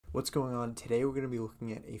What's going on? Today we're going to be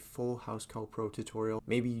looking at a full Housecall Pro tutorial.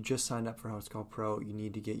 Maybe you just signed up for Housecall Pro, you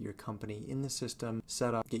need to get your company in the system,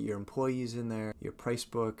 set up, get your employees in there, your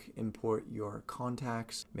Pricebook, import your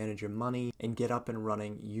contacts, manage your money, and get up and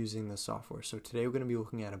running using the software. So today we're going to be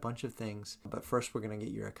looking at a bunch of things, but first we're going to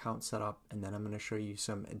get your account set up, and then I'm going to show you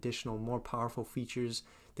some additional, more powerful features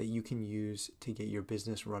that you can use to get your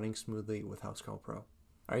business running smoothly with Housecall Pro.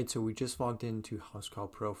 Alright, so we just logged into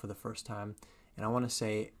Housecall Pro for the first time. And I want to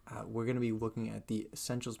say we're going to be looking at the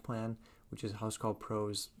Essentials plan, which is Housecall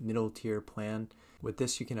Pro's middle tier plan. With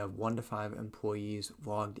this, you can have 1 to 5 employees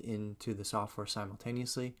logged into the software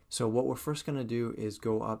simultaneously. So what we're first going to do is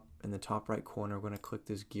go up in the top right corner. We're going to click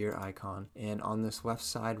this gear icon. And on this left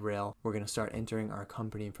side rail, we're going to start entering our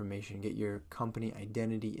company information, get your company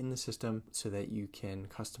identity in the system so that you can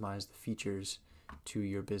customize the features to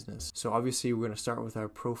your business. So obviously, we're going to start with our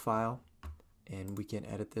profile. And we can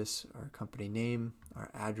edit this, our company name, our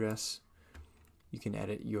address. You can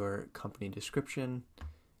edit your company description,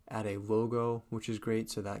 add a logo, which is great,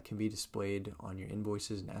 so that can be displayed on your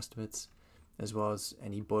invoices and estimates, as well as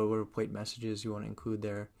any boilerplate messages you want to include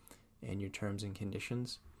there, and your terms and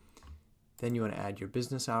conditions. Then you want to add your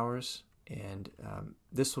business hours, and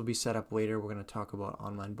this will be set up later. We're going to talk about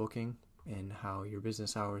online booking and how your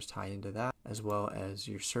business hours tie into that, as well as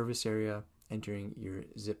your service area, entering your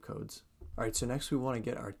zip codes. Alright, so next we want to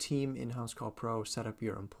get our team in Housecall Pro, set up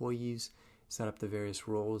your employees, set up the various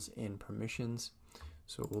roles and permissions.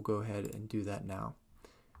 So we'll go ahead and do that now.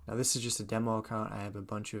 Now this is just a demo account. I have a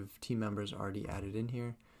bunch of team members already added in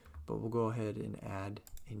here, but we'll go ahead and add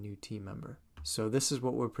a new team member. So this is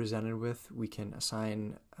what we're presented with. We can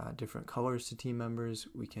assign different colors to team members.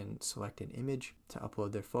 We can select an image to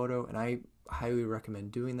upload their photo, and I highly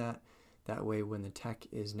recommend doing that. That way when the tech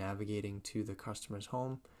is navigating to the customer's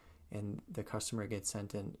home, and the customer gets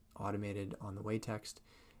sent an automated on the way text,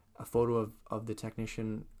 a photo of the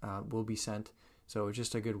technician will be sent. So it's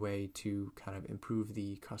just a good way to kind of improve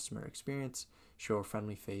the customer experience, show a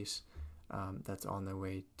friendly face that's on their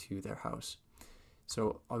way to their house.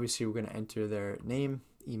 So obviously we're going to enter their name,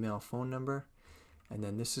 email, phone number, and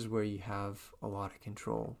then this is where you have a lot of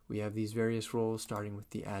control. We have these various roles starting with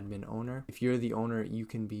the admin owner. If you're the owner, you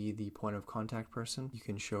can be the point of contact person. You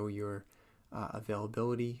can show your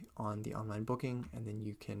availability on the online booking, and then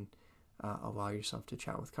you can allow yourself to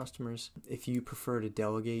chat with customers. If you prefer to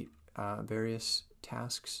delegate various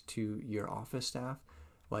tasks to your office staff,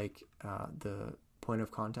 like the point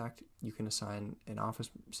of contact, you can assign an office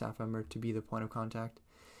staff member to be the point of contact.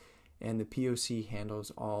 And the POC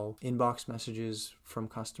handles all inbox messages from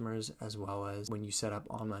customers, as well as when you set up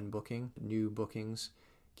online booking, new bookings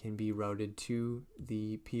can be routed to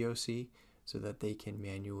the POC so that they can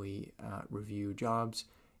manually review jobs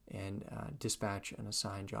and dispatch and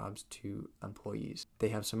assign jobs to employees. They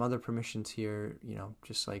have some other permissions here,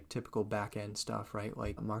 just like typical back-end stuff, right?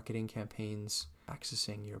 Like marketing campaigns,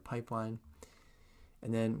 accessing your pipeline.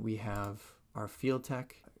 And then we have our field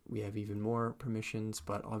tech. We have even more permissions,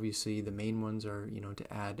 but obviously the main ones are,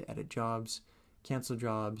 to add, edit jobs, cancel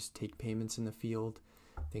jobs, take payments in the field,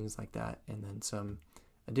 things like that. And then some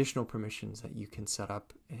additional permissions that you can set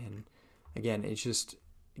up, and again, it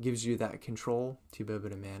gives you that control to be able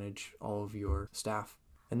to manage all of your staff.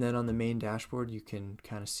 And then on the main dashboard, you can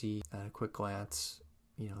kind of see at a quick glance,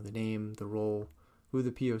 the name, the role, who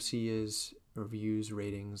the POC is, reviews,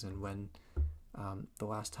 ratings, and when the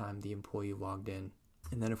last time the employee logged in.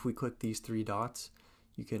 And then if we click these 3 dots,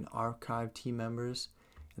 you can archive team members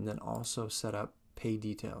and then also set up pay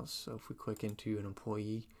details. So if we click into an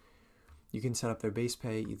employee, you can set up their base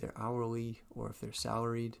pay, either hourly or if they're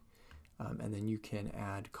salaried. And then you can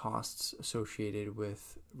add costs associated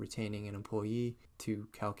with retaining an employee to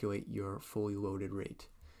calculate your fully loaded rate,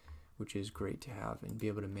 which is great to have and be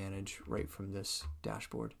able to manage right from this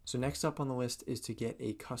dashboard. So next up on the list is to get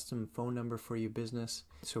a custom phone number for your business.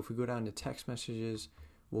 So if we go down to text messages,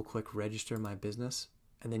 we'll click register my business,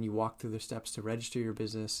 and then you walk through the steps to register your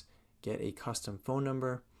business, get a custom phone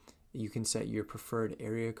number. You can set your preferred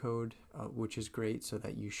area code, which is great so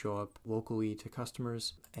that you show up locally to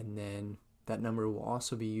customers. And then that number will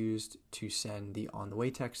also be used to send the on the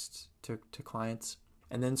way texts to clients.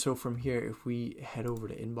 And then so from here, if we head over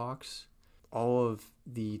to inbox, all of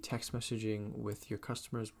the text messaging with your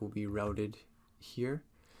customers will be routed here.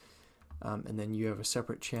 And then you have a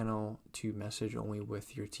separate channel to message only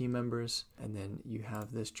with your team members. And then you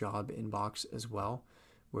have this job inbox as well,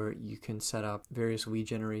 where you can set up various lead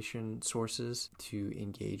generation sources to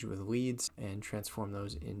engage with leads and transform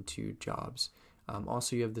those into jobs.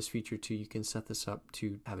 Also, you have this feature too. You can set this up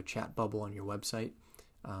to have a chat bubble on your website.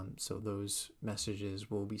 So those messages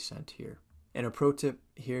will be sent here. And a pro tip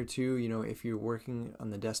here too, if you're working on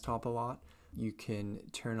the desktop a lot, you can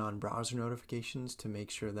turn on browser notifications to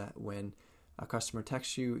make sure that when a customer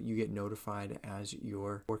texts you, you get notified as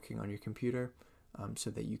you're working on your computer, so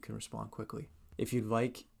that you can respond quickly. If you'd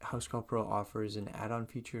like, Housecall Pro offers an add-on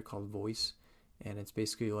feature called Voice, and it's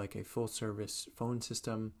basically like a full-service phone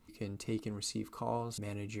system. You can take and receive calls,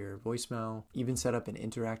 manage your voicemail, even set up an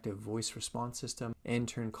interactive voice response system, and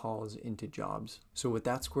turn calls into jobs. So with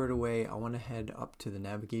that squared away, I want to head up to the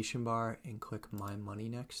navigation bar and click My Money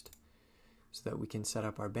next, so that we can set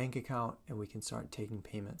up our bank account and we can start taking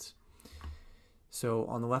payments. So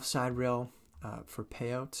on the left side rail, for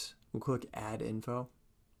payouts, we'll click Add Info,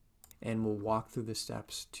 and we'll walk through the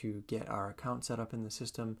steps to get our account set up in the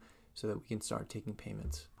system so that we can start taking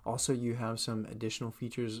payments. Also, you have some additional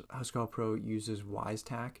features. Housecall Pro uses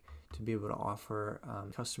WiseTac to be able to offer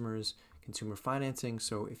customers consumer financing.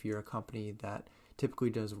 So if you're a company that typically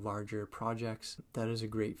does larger projects, that is a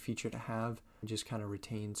great feature to have. It just kind of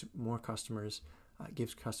retains more customers,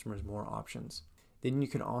 gives customers more options. Then you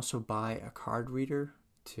can also buy a card reader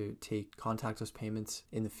to take contactless payments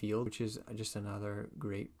in the field, which is just another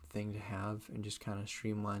great thing to have and just kind of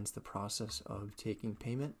streamlines the process of taking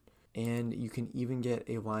payment. And you can even get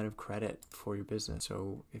a line of credit for your business.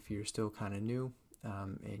 So if you're still kind of new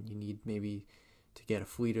and you need maybe to get a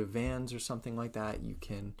fleet of vans or something like that, you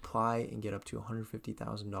can apply and get up to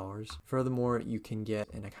 $150,000. Furthermore, you can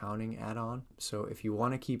get an accounting add-on. So if you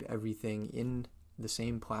want to keep everything in the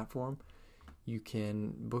same platform, you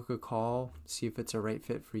can book a call, see if it's a right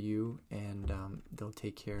fit for you, and they'll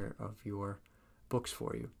take care of your books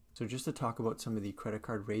for you. So just to talk about some of the credit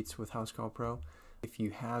card rates with Housecall Pro, if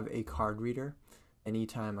you have a card reader,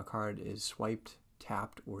 anytime a card is swiped,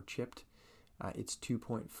 tapped, or chipped, it's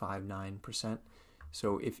 2.59%.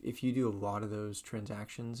 So if you do a lot of those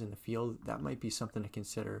transactions in the field, that might be something to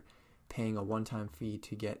consider, paying a one-time fee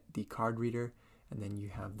to get the card reader, and then you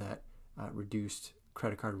have that reduced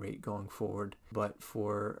credit card rate going forward. But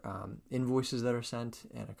for invoices that are sent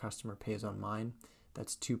and a customer pays online,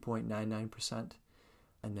 that's 2.99%.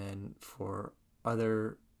 And then for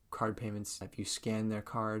other card payments, if you scan their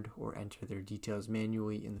card or enter their details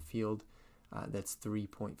manually in the field, that's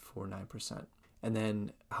 3.49%. And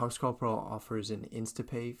then Housecall Pro offers an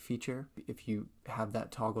InstaPay feature. If you have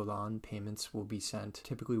that toggled on, payments will be sent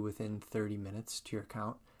typically within 30 minutes to your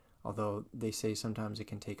account, although they say sometimes it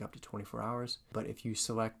can take up to 24 hours. But if you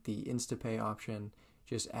select the InstaPay option,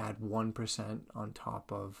 just add 1% on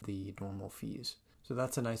top of the normal fees. So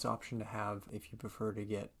that's a nice option to have if you prefer to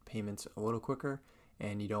get payments a little quicker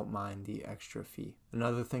and you don't mind the extra fee.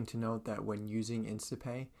 Another thing to note, that when using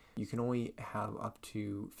InstaPay, you can only have up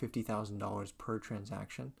to $50,000 per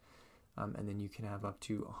transaction, and then you can have up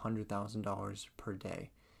to $100,000 per day.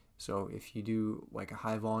 So if you do like a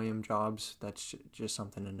high volume jobs, that's just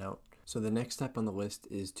something to note. So the next step on the list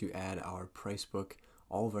is to add our Pricebook,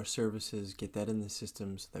 all of our services, get that in the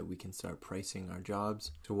system so that we can start pricing our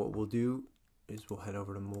jobs. So what we'll do is we'll head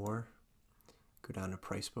over to More, go down to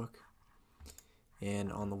Pricebook,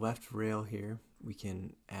 and on the left rail here, we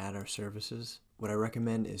can add our services. What I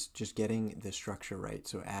recommend is just getting the structure right.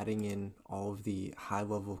 So adding in all of the high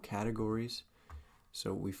level categories.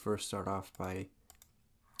 So we first start off by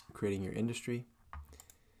creating your industry.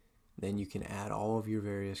 Then you can add all of your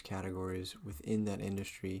various categories within that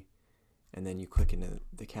industry, and then you click into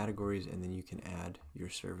the categories, and then you can add your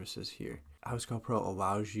services here. Housecall Pro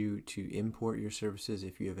allows you to import your services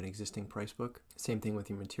if you have an existing Pricebook. Same thing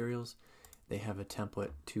with your materials. They have a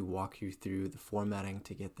template to walk you through the formatting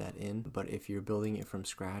to get that in, but if you're building it from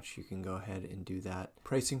scratch, you can go ahead and do that.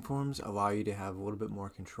 Pricing forms allow you to have a little bit more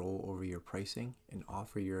control over your pricing and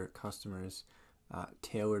offer your customers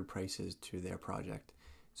tailored prices to their project.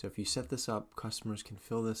 So if you set this up, customers can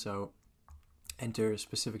fill this out, enter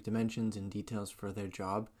specific dimensions and details for their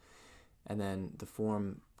job, and then the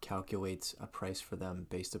form calculates a price for them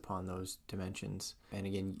based upon those dimensions. And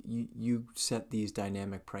again, you set these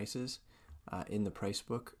dynamic prices in the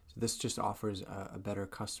Pricebook. So this just offers a better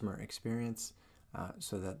customer experience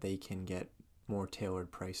so that they can get more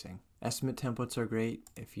tailored pricing. Estimate templates are great.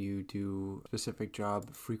 If you do a specific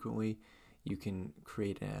job frequently, you can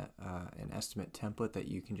create an estimate template that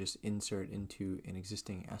you can just insert into an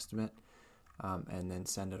existing estimate and then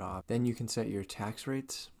send it off. Then you can set your tax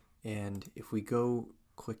rates. And if we go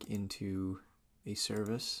click into a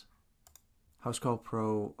service, Housecall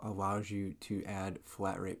Pro allows you to add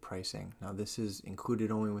flat rate pricing. Now this is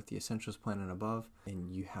included only with the Essentials plan and above,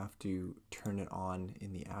 and you have to turn it on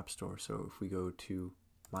in the App Store. So if we go to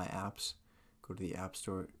My Apps, go to the App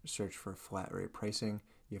Store, search for flat rate pricing,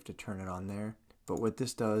 you have to turn it on there. But what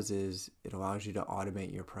this does is it allows you to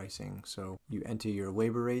automate your pricing. So you enter your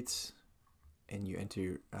labor rates and you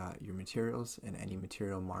enter your materials and any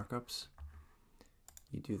material markups.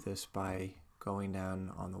 You do this by going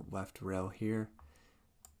down on the left rail here,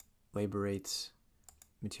 labor rates,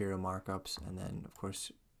 material markups, and then of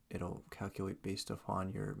course it'll calculate based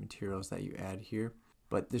upon your materials that you add here.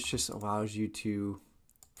 But this just allows you to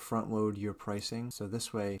front load your pricing, so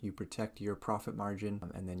this way you protect your profit margin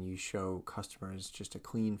and then you show customers just a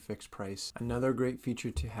clean fixed price. Another great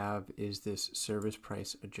feature to have is this service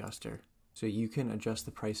price adjuster. So you can adjust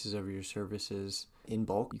the prices of your services in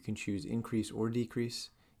bulk. You can choose increase or decrease.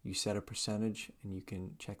 You set a percentage and you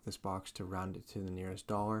can check this box to round it to the nearest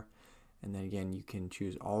dollar. And then again, you can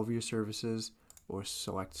choose all of your services or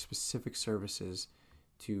select specific services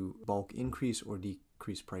to bulk increase or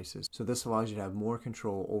decrease prices. So this allows you to have more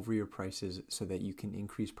control over your prices so that you can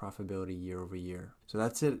increase profitability year over year. So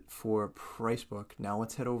that's it for Pricebook. Now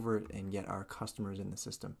let's head over and get our customers in the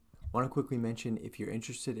system. I want to quickly mention, if you're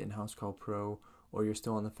interested in Housecall Pro or you're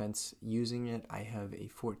still on the fence using it, I have a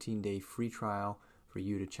 14-day free trial for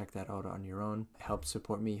you to check that out on your own. It helps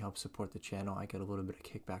support me, helps support the channel. I get a little bit of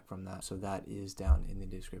kickback from that. So that is down in the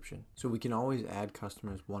description. So we can always add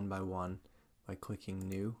customers one by one by clicking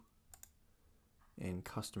new and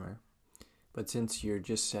customer. But since you're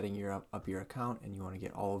just setting up your account and you want to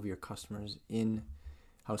get all of your customers in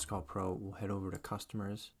Housecall Pro, we'll head over to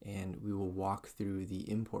customers and we will walk through the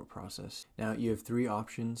import process. Now you have three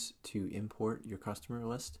options to import your customer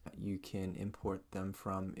list. You can import them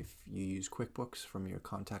from, if you use QuickBooks, from your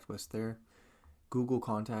contact list there, Google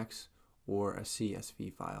Contacts, or a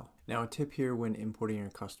CSV file. Now a tip here when importing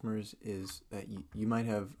your customers is that you might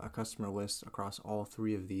have a customer list across all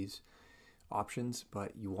three of these options,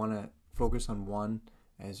 but you want to focus on one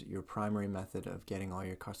as your primary method of getting all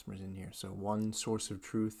your customers in here. So one source of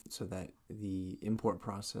truth so that the import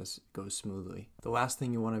process goes smoothly. The last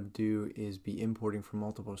thing you want to do is be importing from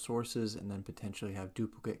multiple sources and then potentially have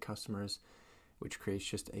duplicate customers, which creates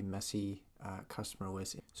just a messy customer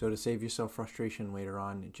list. So to save yourself frustration later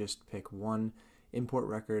on, just pick one import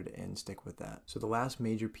record and stick with that. So the last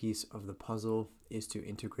major piece of the puzzle is to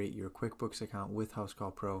integrate your QuickBooks account with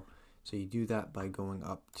Housecall Pro. So you do that by going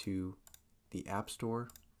up to the App Store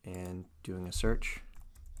and doing a search.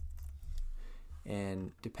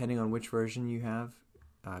 And depending on which version you have,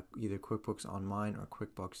 either QuickBooks Online or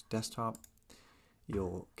QuickBooks Desktop,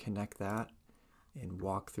 you'll connect that and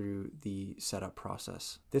walk through the setup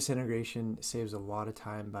process. This integration saves a lot of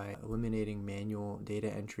time by eliminating manual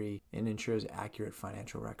data entry and ensures accurate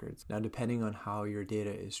financial records. Now, depending on how your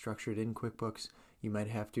data is structured in QuickBooks, you might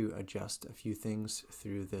have to adjust a few things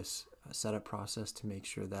through this setup process to make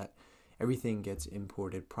sure that everything gets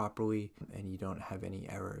imported properly and you don't have any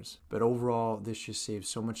errors. But overall, this just saves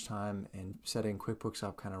so much time, and setting QuickBooks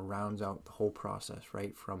up kind of rounds out the whole process,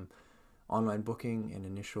 right? From online booking and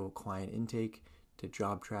initial client intake to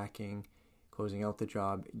job tracking, closing out the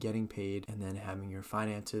job, getting paid, and then having your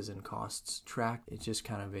finances and costs tracked. It's just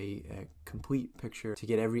kind of a complete picture to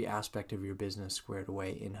get every aspect of your business squared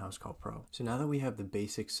away in Housecall Pro. So now that we have the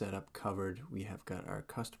basic setup covered, we have got our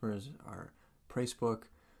customers, our Pricebook,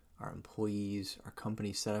 our employees, our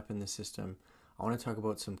company set up in the system. I want to talk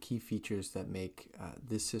about some key features that make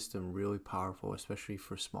this system really powerful, especially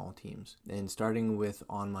for small teams. And starting with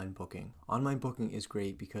online booking. Online booking is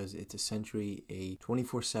great because it's essentially a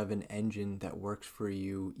 24/7 engine that works for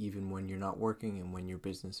you even when you're not working and when your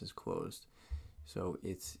business is closed. So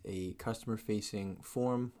it's a customer-facing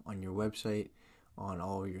form on your website, on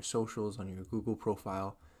all of your socials, on your Google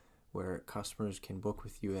profile, where customers can book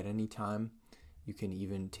with you at any time. You can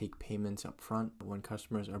even take payments up front when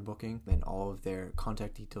customers are booking. Then all of their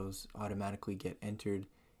contact details automatically get entered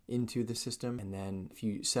into the system. And then if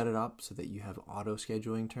you set it up so that you have auto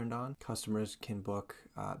scheduling turned on, customers can book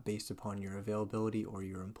based upon your availability or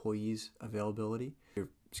your employees' availability. Your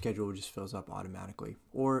schedule just fills up automatically.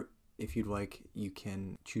 Or if you'd like, you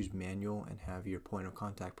can choose manual and have your point of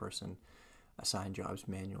contact person assign jobs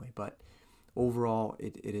manually. But overall,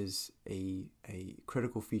 it is a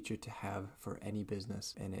critical feature to have for any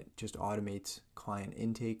business, and it just automates client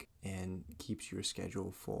intake and keeps your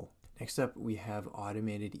schedule full. Next up, we have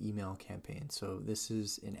automated email campaigns. So this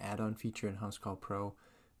is an add-on feature in Housecall Pro,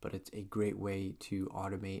 but it's a great way to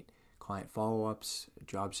automate client follow-ups,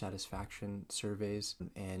 job satisfaction surveys,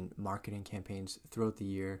 and marketing campaigns throughout the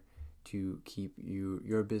year to keep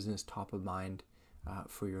your business top of mind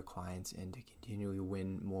for your clients and to continually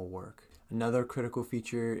win more work. Another critical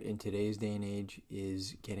feature in today's day and age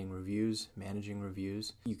is getting reviews, managing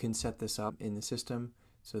reviews. You can set this up in the system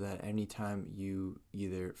so that anytime you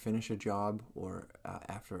either finish a job or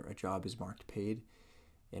after a job is marked paid,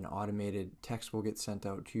 an automated text will get sent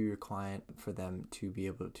out to your client for them to be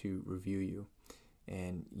able to review you.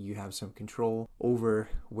 And you have some control over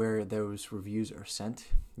where those reviews are sent.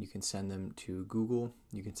 You can send them to Google,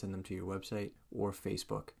 you can send them to your website, or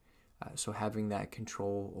Facebook. So having that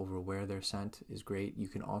control over where they're sent is great. You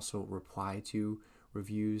can also reply to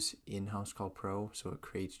reviews in Housecall Pro, so it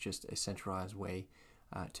creates just a centralized way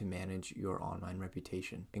to manage your online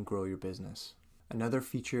reputation and grow your business. Another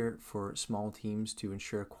feature for small teams to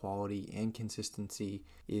ensure quality and consistency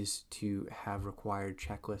is to have required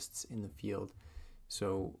checklists in the field.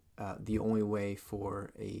 So the only way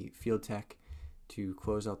for a field tech to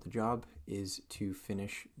close out the job is to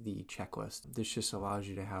finish the checklist. This just allows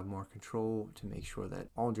you to have more control to make sure that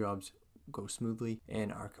all jobs go smoothly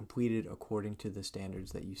and are completed according to the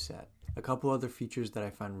standards that you set. A couple other features that I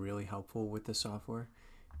find really helpful with the software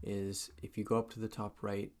is if you go up to the top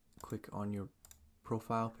right, click on your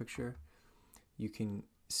profile picture, you can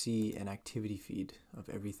see an activity feed of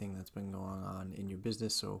everything that's been going on in your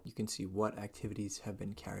business, so you can see what activities have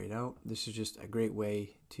been carried out. This is just a great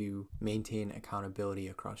way to maintain accountability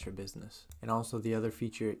across your business. And also the other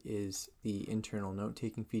feature is the internal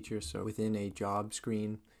note-taking feature. So within a job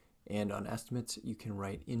screen and on estimates, you can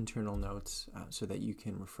write internal notes so that you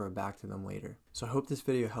can refer back to them later. So I hope this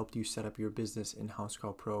video helped you set up your business in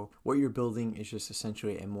Housecall Pro. What you're building is just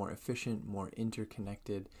essentially a more efficient, more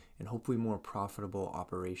interconnected, and hopefully more profitable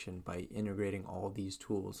operation by integrating all of these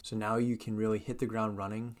tools. So now you can really hit the ground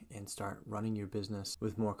running and start running your business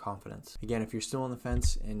with more confidence. Again, if you're still on the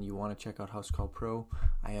fence and you want to check out Housecall Pro,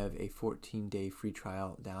 I have a 14-day free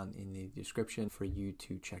trial down in the description for you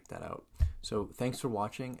to check that out. So thanks for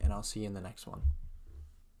watching, and I'll see you in the next one.